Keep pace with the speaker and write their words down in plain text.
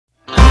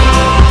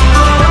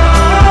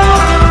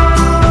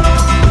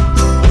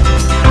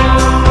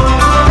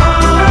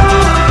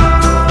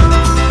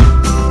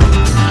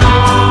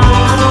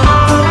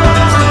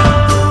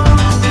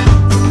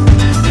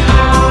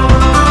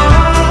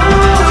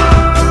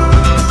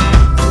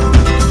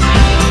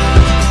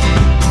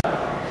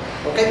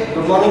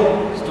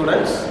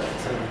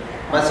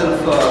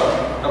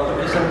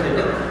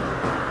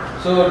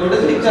So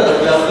today's lecture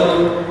we have to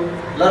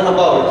learn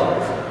about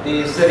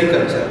the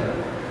sericulture.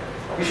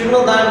 You should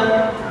know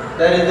that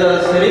there is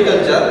a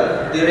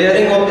sericulture, the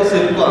rearing of the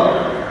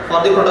silkworm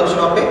for the production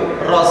of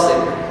a raw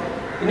silk.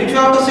 In which you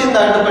have to see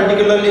that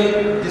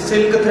particularly the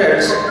silk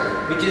threads,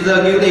 which is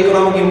give the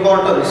economic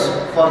importance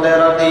for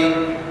there are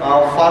the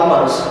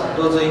farmers,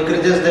 those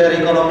increases their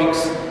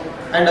economics,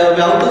 and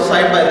we have to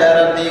side by there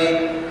are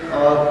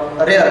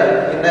the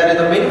rare, in there is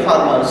the many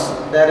farmers,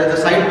 there is the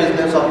side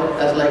business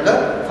of as like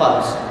a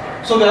farms.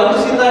 So we have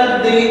to see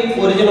that the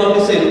origin of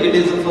the silk, it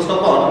is first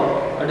of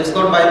all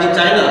discovered by the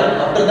China.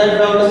 After that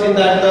we have to see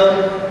that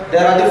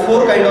there are the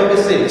four kind of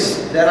the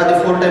silks, there are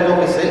the four type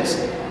of the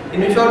silks, in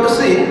which you have to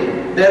see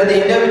there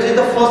the India which is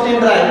the first in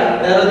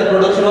rank, there are the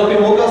production of the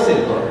mocha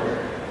silkworm,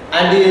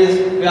 and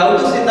we have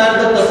to see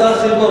that the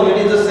Tasar silkworm,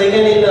 it is the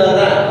second in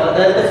rank,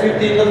 there is the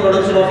fifth in the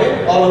production of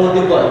it all over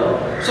the world.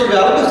 So we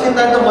have to see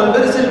that the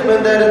mulberry silk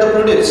when there is the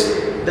produce,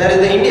 there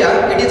is the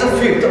India, it is a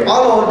fifth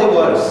all over the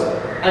world.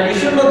 And you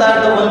should know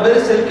that the mulberry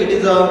silk, it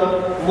is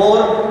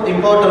more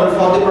important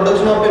for the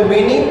production of a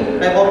many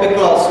type of a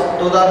cloths,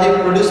 those are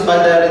the produced by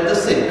there in the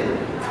silk.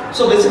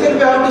 So basically we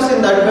have to see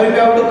that when we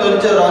have to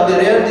culture or the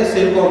rear the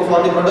silkworm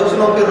for the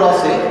production of the raw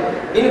silk,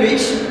 in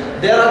which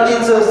there are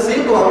these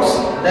silkworms,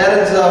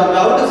 there is we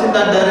have to see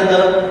that there is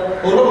the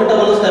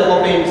holometabolous type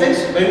of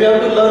insects. When we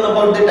have to learn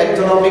about the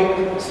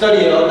taxonomic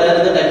study or there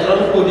is the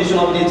taxonomic position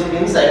of these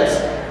insects,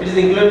 it is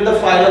included the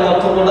phylum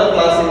Arthropoda,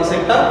 class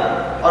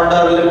Insecta,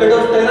 order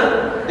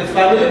Lepidoptera, the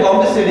family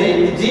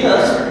Bombycidae, the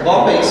genus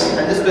Bombyx,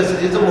 and the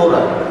species is the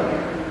Mora.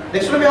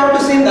 Next we have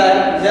to see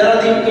that there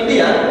are the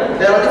India,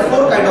 there are the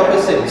four kind of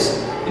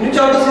silks. In which we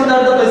have to see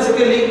that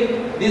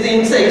basically these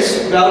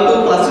insects we have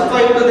to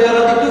classify into there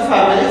are the two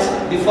families.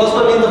 The first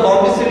one is the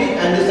Bombycidae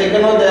and the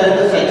second one there is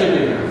the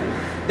Sericulture.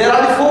 There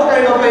are the four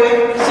kind of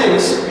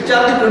silks which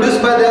are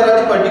produced by there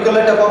are the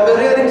particular type of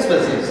rearing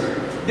species.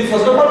 The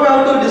first of all we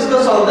have to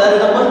discuss on there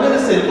is the mulberry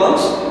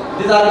silkworms.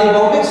 These are the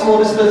Bombyx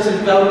more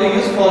species we have to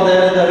use for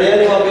the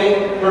rearing of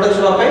a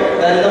production of a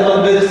there is the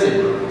mulberry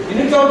silk. In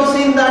which you have to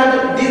see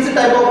that these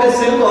type of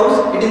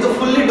silkworms, it is a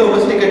fully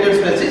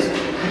domesticated species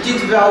which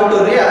is we have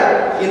to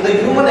rear in the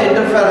human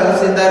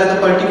interference in there is a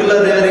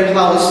particular rearing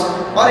house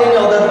or any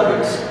other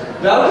habits.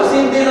 We have to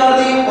see these are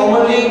the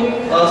commonly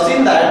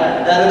seen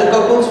that there are the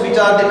cocoons which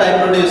are the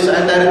type produced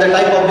and there is the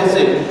type of the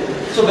silk.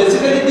 So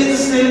basically these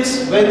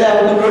silks when they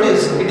have to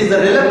produce, it is a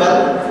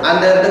reliable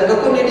and there the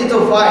cocoon it is a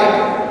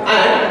white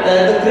and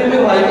there is the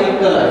creamy white in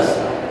colors.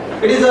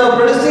 It is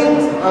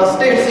producing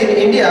states in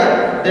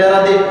India. There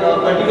are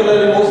the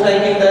particularly most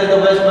ranking there is the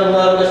West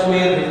Bengal,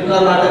 Kashmir,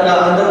 Karnataka,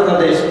 Andhra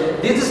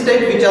Pradesh. These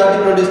states which are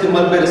the produce the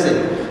mulberry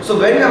silk. So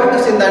when we have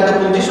to see that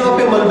the position of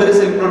a mulberry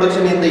silk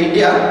production in the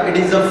India, it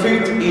is the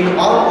fifth in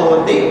all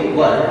over the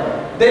world.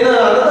 Then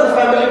another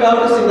family we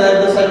have to see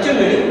that the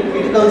Sericulture,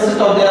 it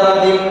consists of there are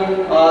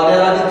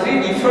the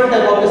three different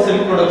type of the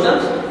silk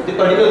productions. The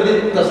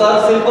particularly the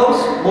Tasar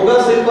silkworms,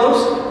 mocha silkworms,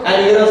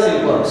 and Ira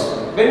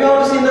silkworms. When we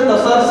have to see the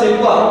Tasar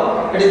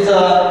silkworm, it is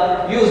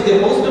used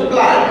the host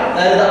plant.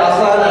 There is the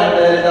Assam and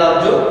there is the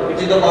Arjun,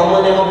 which is the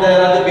common name of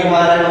there are the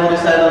Bihar and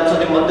Orissa and also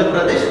the Madhya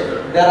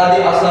Pradesh. There are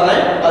the Assam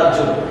and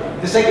Arjun.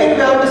 The second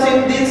we have to see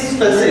these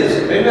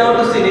species. When we have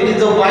to see it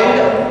is a wild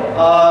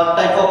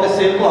type of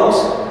silkworms.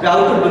 We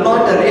have to do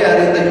not rear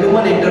in the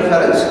human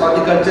interference or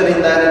the culture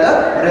in the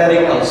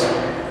rearing house.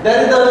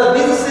 There is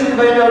this silk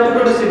when you have to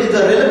produce it is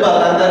a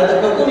reliable and there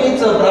the cocoon is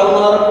brown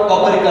or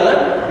coppery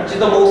color, which is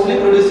the mostly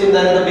produced in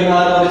the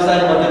Bihar, Orissa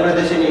and Madhya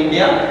Pradesh in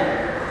India.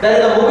 There is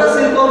the mocha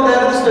silkworm,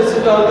 there is the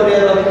specific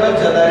rear of the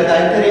culture, there is the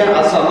Antheria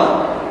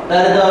asama,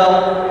 there is the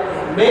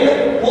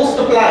main host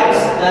plants,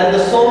 there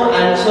is the som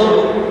and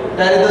soru,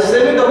 there is the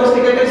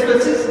semi-domesticated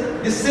species,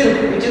 the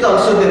silk which is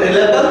also the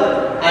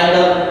reliable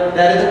and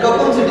there is the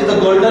cocoons, it is the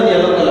golden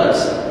yellow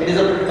colors. It is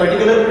a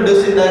particular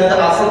produced in the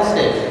Assam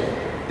state.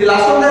 The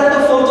last one there is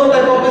the fourth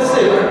type of the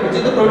silk which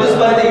is produced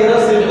by the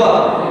Ira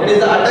silkworm. It is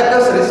the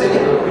Attacus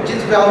racini, which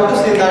is we have to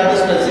see that the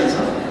species.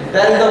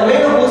 There is the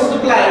main host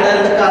plant,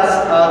 there is the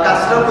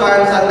castor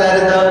plants and there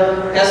is the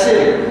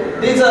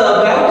cassia. These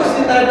we have to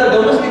see that the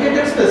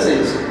domesticated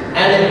species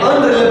and an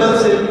unreliable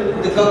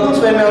silk. The cocoons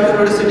when we have to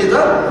produce it is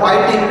a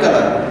white in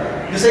color.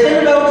 The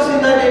second we have to see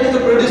that it is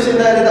produced in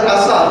there in the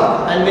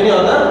Assam and many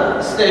other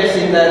states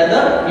in there in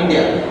the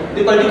India.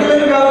 The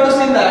particularly we have to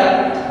see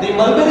that the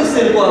mulberry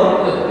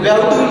silkworm we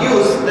have to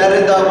use there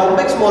is the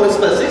Bombyx more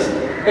species.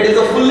 It is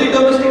a fully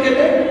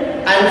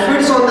domesticated and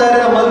feeds on there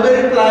in the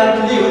mulberry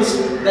plant leaves.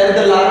 There is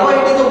the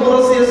larva, it is a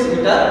Moraceous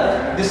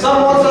eater. The some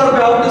also we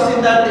have to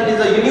see that it is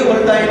a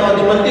univoltine or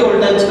the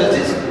multivoltine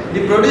species.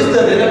 They produce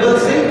the reliable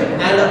silk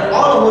and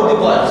all over the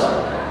world.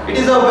 It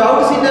is we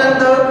have to see that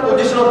the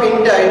position of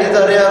India, it is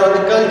a rare of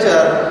the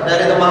culture. There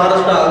is the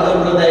Maharashtra,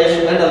 Andhra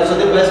Pradesh and also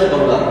the West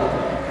Bengal.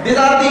 These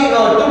are the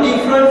two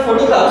different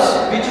photographs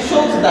which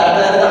shows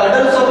that there are the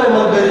adults of a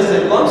mulberry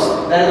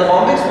silkworms. There is the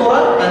Bombyx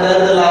mora and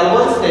there is the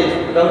larval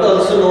stage,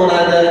 also known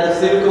as the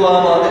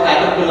silkworm or the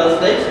caterpillar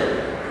stage.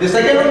 The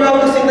second one we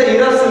have to see the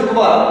Ira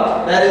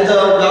silkworm. There is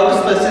a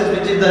species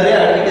which is the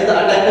rare. It is the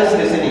Attacus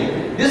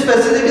racini. This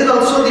species is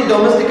also the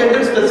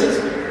domesticated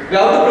species. We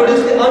have to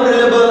produce the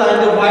unreliable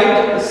and the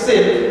white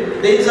silk.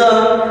 There is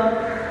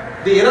the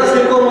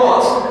Sericulture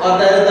moths,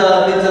 or there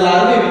is a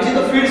larvae which is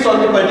the feeds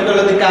on the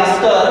particular the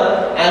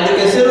castor and the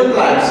casero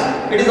plants.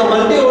 It is a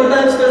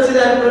multi-volatile species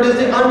and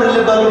produces the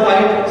unreliable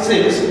white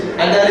silks,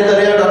 and there is a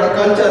rare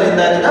culture in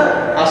the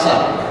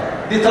Assam.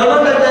 The third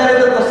one that there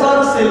is the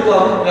Kisan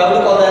silkworm. We have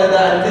to call that the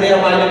Antheria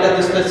minata.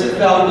 This species we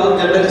have to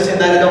generally see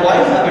there is the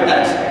wild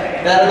habitats.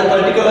 There are the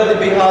particular the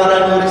Bihar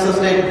and Orissa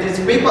state.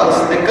 These peoples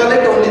they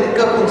collect only the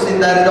cocoons in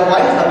there in the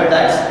wild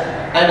habitats,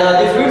 and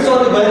they feeds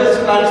on the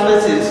various plant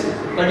species.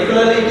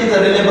 Particularly, it is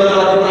available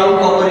on the brown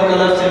coppery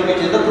color silk which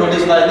is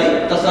produced by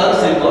the Kisan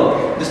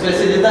silkworm. This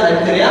species is the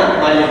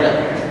Antheria minata.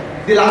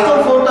 The last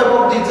one, fourth type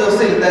of this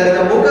silk, there is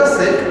the Mocha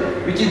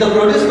silk, which is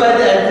produced by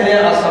the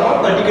Antheria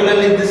Assam,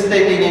 particularly in this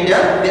state in India,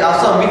 the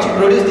Assam, which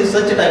produces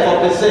such a type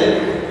of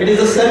silk. It is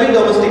a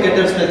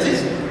semi-domesticated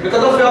species.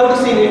 Because of you have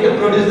to see it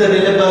produce the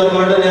reliable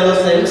golden yellow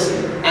silks,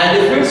 and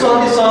it feeds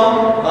on the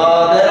some.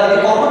 There are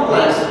the common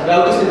plants. We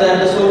have to see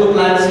that the solo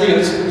plant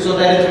leaves. So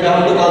that is we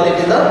have to call it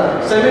is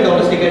a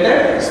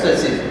semi-domesticated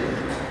species.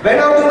 When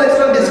we have to next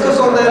one discuss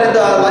on the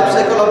life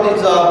cycle of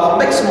this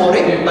Bombyx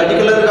mori,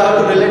 particularly we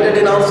have to relate it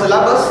in our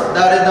syllabus.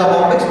 There is the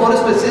Bombyx mori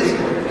species.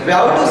 We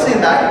have to see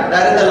that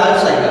there is the life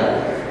cycle.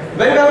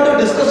 When we have to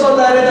discuss on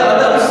there is the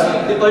adults,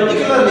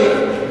 particularly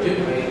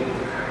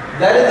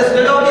there is the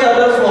state of the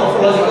adults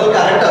morphological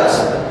characters.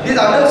 These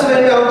adults,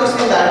 when we have to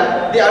see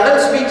that the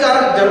adults which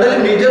are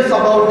generally measures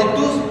about the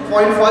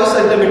 2.5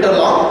 cm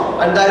long,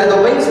 and there is the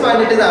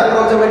wingspan, it is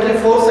approximately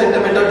 4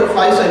 cm to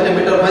 5 cm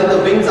when the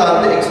wings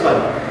are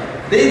expand.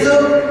 These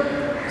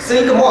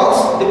silk moths,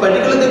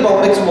 particularly the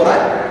Bombyx mori,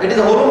 it is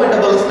a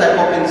holometabolous type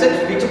of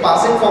insect which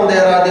passing from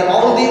there are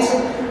all these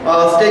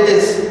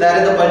stages.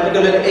 There is a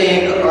particular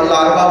egg,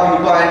 larva,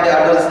 pupa and the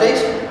adult stage,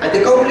 and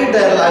they complete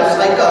their life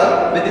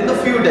cycle within the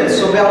few days.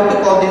 So we have to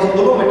call these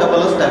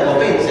holometabolous type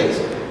of insects.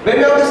 When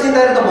we have to see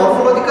that the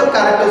morphological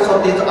characters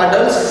of these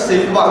adult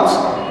silkworms,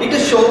 it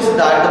shows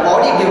that the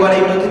body given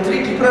into the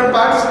 3 different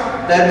parts.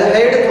 There is the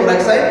head,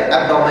 thorax and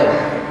abdomen.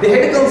 The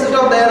head consists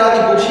of there are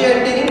the bushy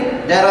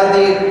antennae, there are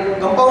the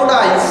compound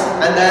eyes,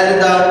 and there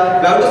is the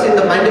we have to see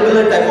the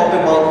mandibular type of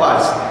mouth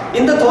parts.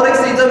 In the thorax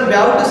region, we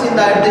have to see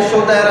that they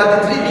show there are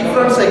the 3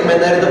 different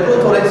segments. There is the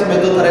prothorax,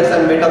 mesothorax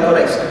and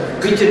metathorax,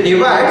 which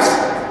divides.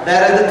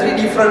 There are the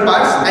 3 different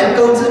parts and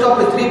consist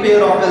of the 3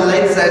 pair of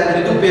legs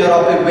and 2 pair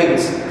of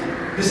wings.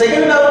 The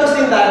second we have to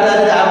see that there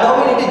is the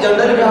abdomen. It is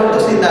generally we have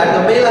to see that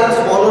the male are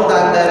smaller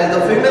than there is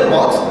the female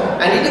moths,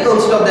 and it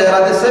consists of there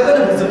are the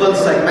 7 visible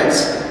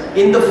segments.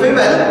 In the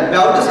female, we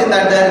have to see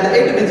that there are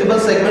the 8 visible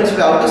segments.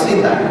 We have to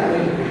see that.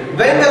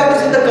 When we have to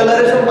see the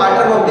coloration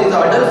pattern of these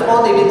adult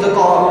moth, it is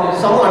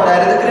somewhat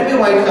there is a creamy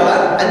white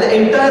color, and the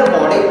entire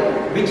body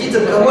which is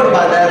covered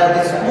by there are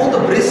the smooth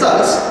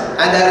bristles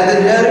and there are the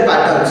hairy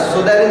patterns.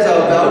 So there is we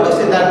have to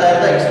see that there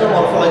are the extra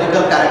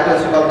morphological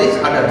characteristics of these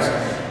adults.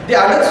 The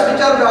adults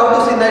which are we have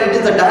to see that it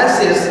is a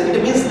dioecious, it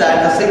means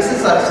that the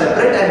sexes are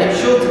separate and it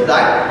shows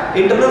that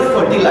internal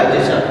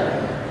fertilization.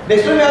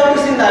 Next we have to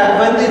see that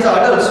when these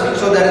adults we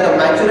show there is the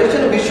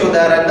maturation, we show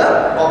there are the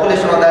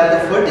population or there is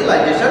the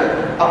fertilization.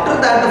 After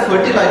that the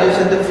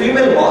fertilization, the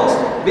female moths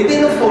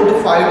within the 4 to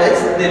 5 days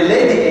they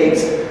lay the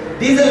eggs.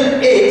 These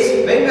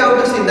eggs, when we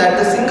have to see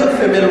that the single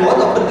female moth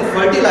after the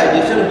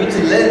fertilization which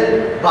is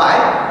laid by,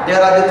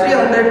 there are the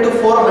 300 to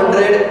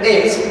 400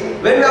 eggs.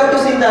 When we have to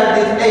see that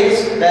these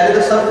eggs, there is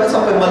the surface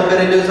of a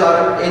mulberry leaves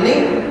or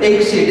any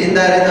egg sheet, in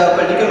there is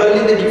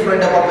particularly the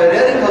different type of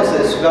rearing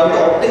houses. We have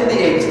to obtain the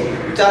eggs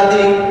which are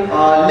the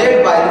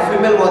laid by the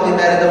female moth in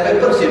there is the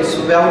paper sheets.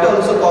 So we have to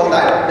also call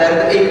that there is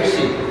the egg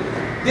sheet.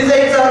 These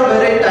eggs are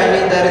very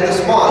tiny, there is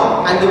a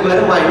small and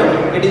very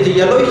minor. It is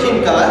yellowish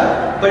in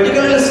color,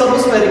 particularly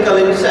subspherical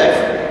in shape,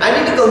 and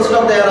it consists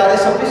of there are a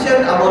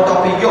sufficient amount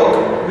of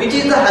yolk which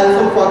is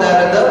helpful for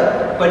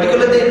the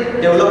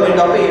particularly development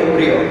of a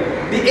embryo.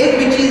 The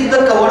egg which is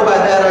covered by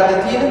there are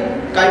the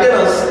thin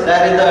chitinous,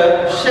 there is the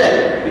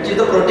shell which is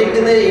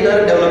protecting the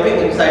inner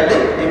developing inside the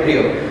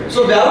embryo.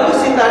 So we have to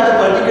see that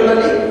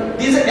particularly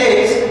these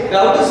eggs, we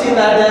have to see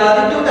that there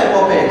are the 2 type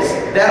of eggs.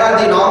 There are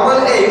the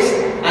normal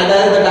eggs and there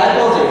are the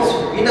dipose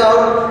eggs. In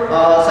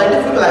our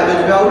scientific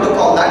language, we have to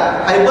call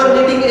that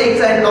hibernating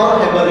eggs and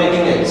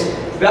non-hibernating eggs.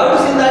 We have to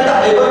see that the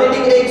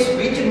hibernating eggs,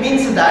 which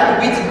means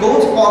that which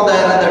goes for the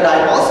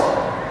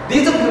dipose.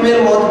 These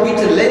female moths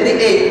which lay the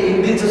egg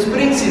in this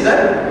spring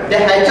season,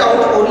 they hatch out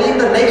only in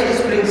the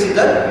next spring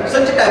season.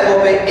 Such type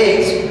of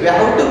eggs, we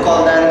have to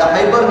call that the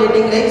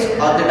hibernating eggs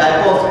or the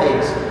dipose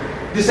eggs.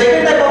 The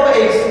second type of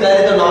eggs,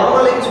 there is the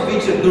normal eggs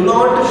which do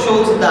not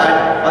show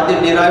that or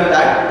they derive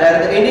that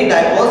there is any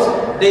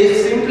dipose.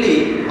 They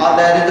simply or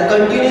there is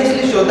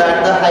continuously show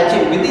that the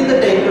hatching within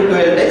the 10 to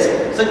 12 days.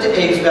 Such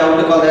eggs we have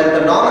to call that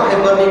the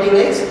non-hibernating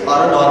eggs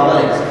or normal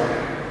eggs.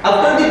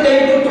 After the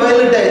 10 to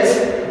 12 days,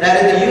 there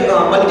is the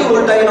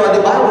multi-volatile or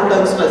the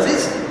bi-volatile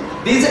species.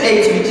 These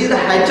eggs, which is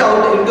hatch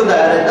out into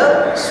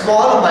the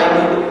small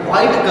minute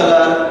white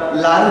color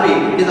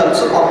larvae, it is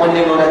also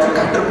commonly known as a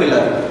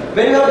caterpillar.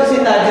 When we have to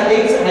see that the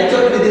eggs hatch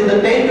out within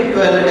the 10 to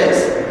 12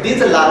 days,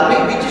 these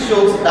larvae, which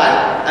shows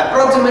that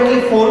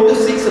approximately 4 to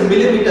 6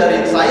 millimeter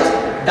in size,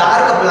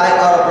 dark black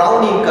or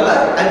brown in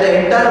color, and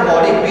the entire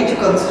body which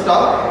consists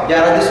of there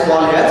are the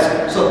small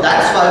hairs. So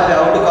that's why we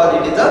have to call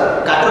it is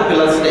a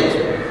caterpillar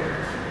stage.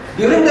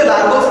 During the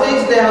larval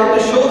stage, they have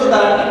to show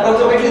that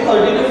approximately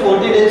 30 to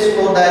 40 days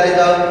for there is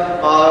a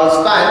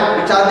span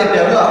which are the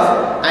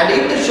developed, and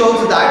it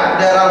shows that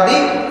there are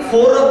the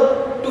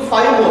 4 to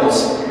 5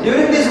 molts.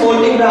 During this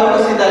molting, we have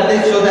to see that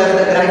they show there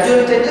the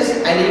gradual changes,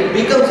 and it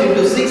becomes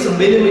into 6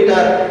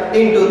 millimeter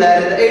into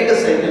there is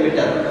 8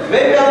 centimeter.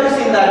 When we have to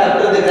see that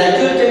after the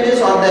gradual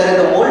changes or there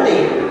is the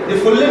molting, the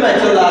fully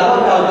mature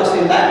larva, we have to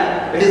see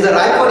that it is the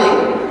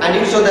ripening, and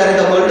it shows there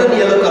is a golden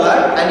yellow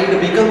color, and it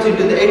becomes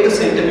into the 8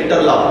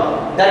 centimeter long.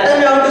 That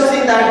time we have to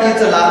see that it's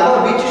a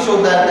larva which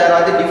shows that there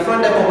are the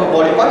different type of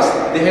body parts.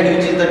 The head,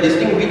 which is the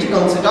distinct, which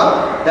consists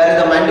of there is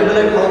the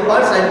mandibular mouth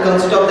parts, and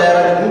consists of there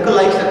are the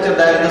hook-like structure,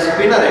 there is the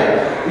spinner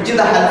head, which is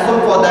the helpful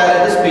for there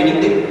is the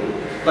spinning the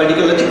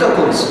particularly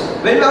cocoons.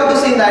 When we have to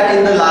see that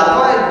in the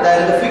larva,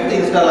 there is the 5th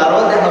instar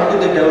larva, they have to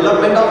the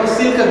development of the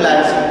silk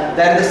glands.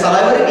 There is the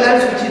salivary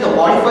glands, which is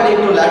modified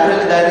into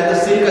laterally there is the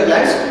silk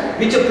glands,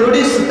 which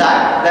produce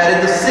that there is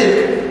the silk,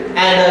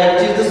 and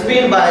it is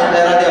spin by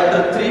there are the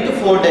after 3 to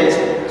 4 days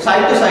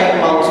side to side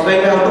mounts. When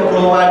we have to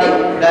provide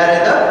there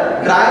is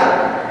the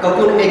dry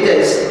cocoon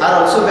edges,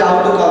 are also we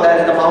have to call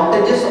that the mount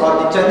edges or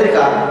the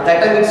chandrika.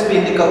 That time it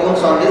spin the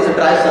cocoons on this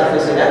dry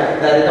surface area.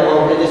 There is the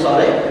mount edges or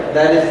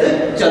there is the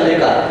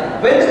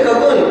chandrika. When the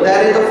cocoon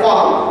there is the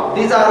form,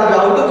 these are we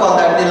have to call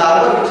that the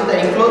larva which is the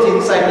enclosed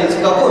inside these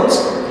cocoons.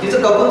 These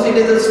cocoons, it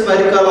is a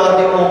spherical or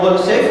the oval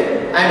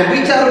shape, and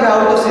which are we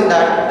have to see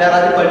that there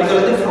are the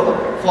particularly for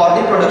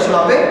the production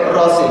of a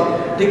raw seed.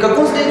 The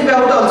cocoon stage we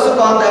have to also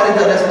call there is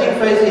the resting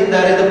phase,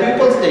 there is the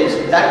pupal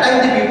stage. That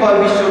time the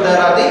pupa we show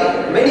there are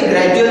the many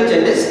gradual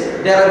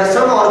changes. There are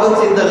some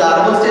organs in the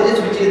larval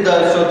stages which is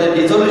the show the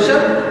dissolution,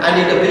 and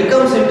it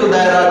becomes into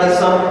there are the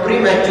some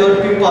premature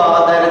pupa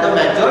or there is the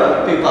mature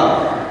pupa.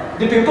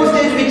 The pupal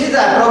stage, which is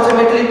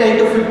approximately 10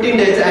 to 15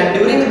 days, and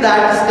during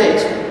that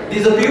stage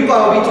this is a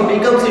pupa which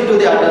becomes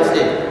into the adult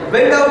stage.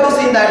 When we have to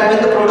see that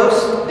when the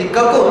products, the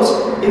cocoons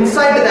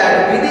inside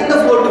that within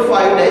the 4 to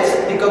 5 days,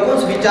 the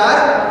cocoons which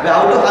are we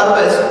have to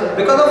harvest,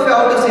 because of we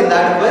have to see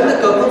that when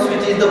the cocoons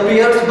which is the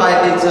pierced by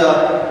this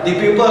the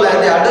pupal and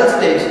the adult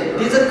stage,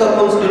 these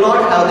cocoons do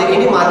not have the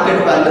any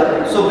market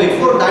value. So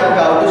before that we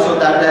have to show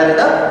that there is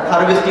the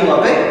harvesting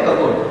of a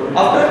cocoon.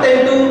 After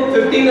 10 to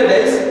 15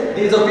 days,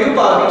 this is a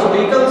pupa which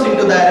becomes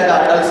into the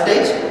adult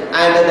stage,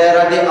 and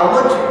there are the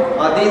emerge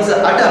these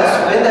adults.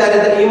 When there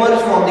is the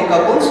emerge from the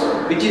cocoons,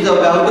 which is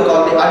we have to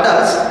call the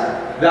adults,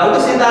 we have to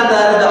see that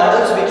there are the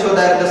adults which show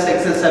that the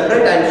sex is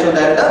separate and show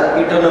that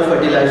the eternal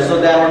fertilization.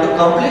 So they have to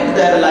complete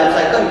their life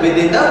cycle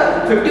within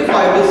the 55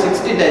 to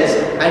 60 days,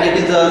 and it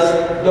is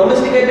a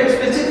domesticated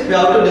species. We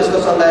have to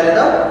discuss on there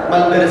the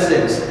mulberry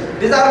seeds.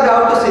 These are we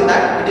have to see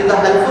that it is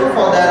helpful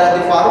for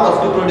the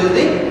farmers to produce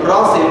the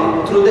raw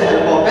seed through the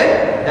help of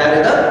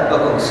the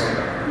cocoons.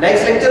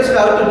 Next lectures we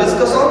have to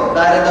discuss on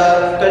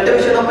the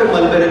cultivation of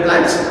mulberry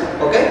plants.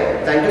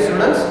 Okay, thank you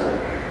students.